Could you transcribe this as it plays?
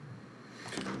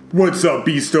What's up,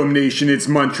 Beastome Nation? It's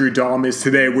Muntradamus.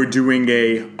 Today we're doing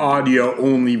a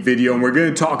audio-only video, and we're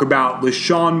going to talk about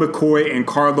LeSean McCoy and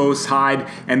Carlos Hyde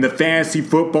and the fantasy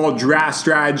football draft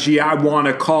strategy I want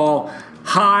to call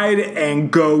Hyde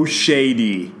and Go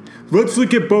Shady. Let's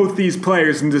look at both these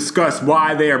players and discuss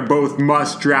why they are both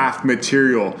must-draft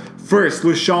material. First,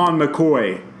 LeSean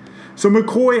McCoy. So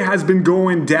McCoy has been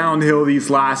going downhill these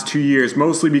last 2 years,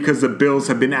 mostly because the Bills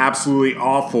have been absolutely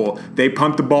awful. They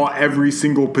punt the ball every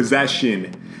single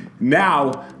possession.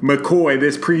 Now, McCoy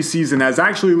this preseason has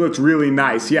actually looked really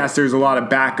nice. Yes, there's a lot of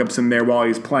backups in there while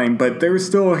he's playing, but there was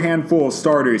still a handful of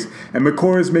starters. And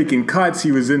McCoy was making cuts.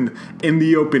 He was in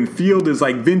the open field as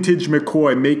like vintage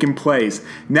McCoy making plays.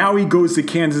 Now he goes to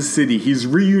Kansas City. He's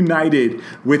reunited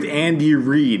with Andy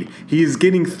Reid. He is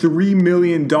getting $3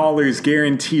 million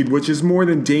guaranteed, which is more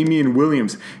than Damian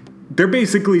Williams. They're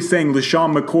basically saying,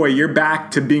 LeSean McCoy, you're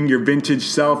back to being your vintage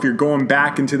self. You're going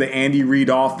back into the Andy Reid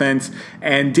offense.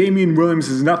 And Damian Williams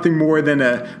is nothing more than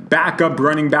a backup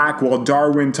running back while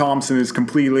Darwin Thompson is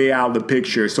completely out of the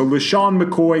picture. So LeSean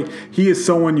McCoy, he is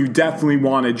someone you definitely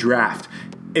want to draft.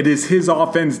 It is his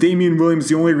offense. Damian Williams,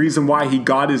 the only reason why he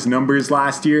got his numbers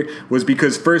last year was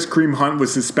because first Kareem Hunt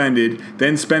was suspended,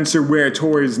 then Spencer Ware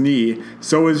tore his knee.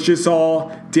 So it's just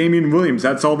all Damian Williams.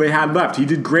 That's all they had left. He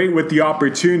did great with the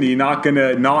opportunity, not going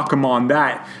to knock him on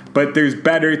that. But there's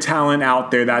better talent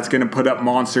out there that's going to put up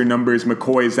monster numbers.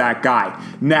 McCoy is that guy.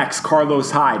 Next,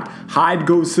 Carlos Hyde. Hyde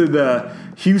goes to the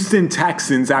Houston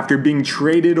Texans after being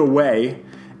traded away.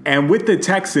 And with the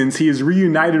Texans, he is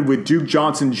reunited with Duke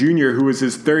Johnson Jr., who was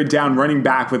his third down running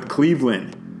back with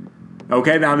Cleveland.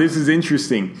 Okay, now this is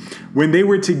interesting. When they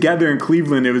were together in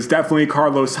Cleveland, it was definitely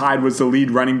Carlos Hyde was the lead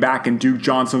running back and Duke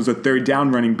Johnson was the third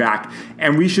down running back.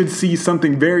 And we should see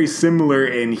something very similar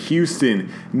in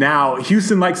Houston. Now,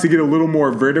 Houston likes to get a little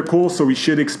more vertical, so we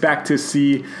should expect to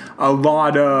see a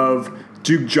lot of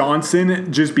Duke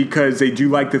Johnson, just because they do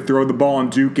like to throw the ball,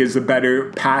 and Duke is a better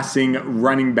passing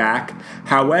running back.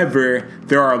 However,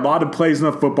 there are a lot of plays in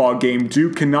a football game.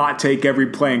 Duke cannot take every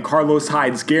play, and Carlos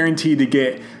Hyde's guaranteed to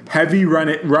get heavy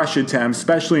rush attempts,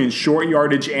 especially in short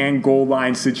yardage and goal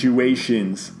line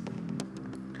situations.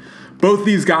 Both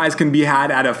these guys can be had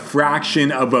at a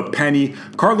fraction of a penny.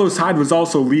 Carlos Hyde was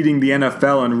also leading the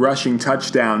NFL in rushing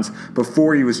touchdowns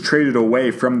before he was traded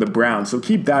away from the Browns. So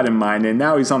keep that in mind. And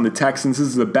now he's on the Texans. This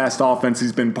is the best offense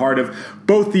he's been part of.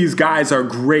 Both these guys are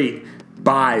great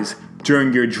buys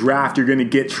during your draft. You're going to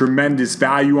get tremendous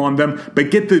value on them. But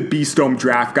get the Beastome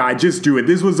draft guide. Just do it.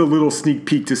 This was a little sneak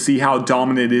peek to see how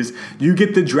dominant it is. You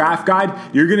get the draft guide,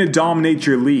 you're going to dominate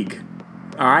your league.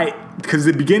 All right? Because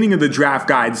the beginning of the draft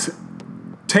guides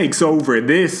takes over.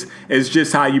 This is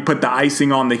just how you put the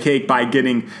icing on the cake by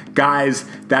getting guys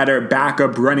that are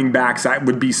backup running backs that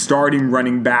would be starting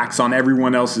running backs on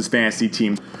everyone else's fantasy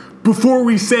teams. Before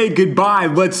we say goodbye,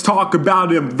 let's talk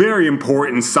about a very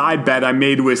important side bet I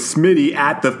made with Smitty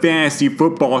at the Fantasy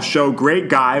Football Show. Great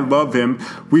guy, love him.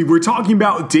 We were talking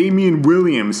about Damian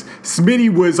Williams.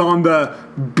 Smitty was on the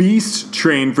beast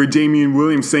train for Damian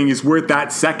Williams, saying he's worth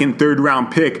that second, third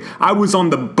round pick. I was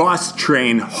on the bust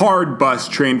train, hard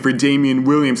bust train for Damian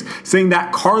Williams, saying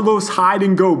that Carlos Hyde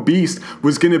and Go Beast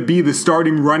was going to be the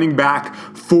starting running back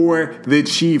for the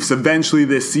Chiefs eventually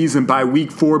this season by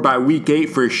week 4, by week 8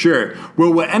 for sure.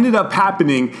 Well, what ended up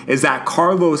happening is that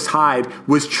Carlos Hyde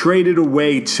was traded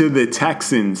away to the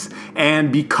Texans.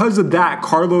 And because of that,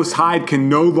 Carlos Hyde can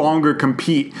no longer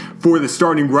compete for the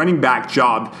starting running back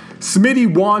job.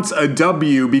 Smitty wants a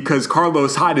W because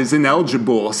Carlos Hyde is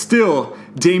ineligible. Still,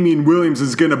 Damian Williams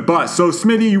is going to bust. So,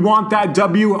 Smitty, you want that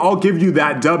W? I'll give you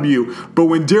that W. But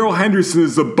when Darrell Henderson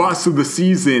is the bust of the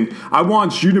season, I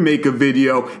want you to make a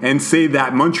video and say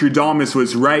that Muntradamus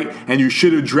was right and you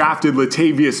should have drafted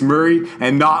Latavius Murray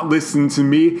and not listened to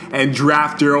me and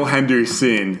draft Darrell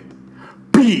Henderson.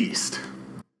 Beast!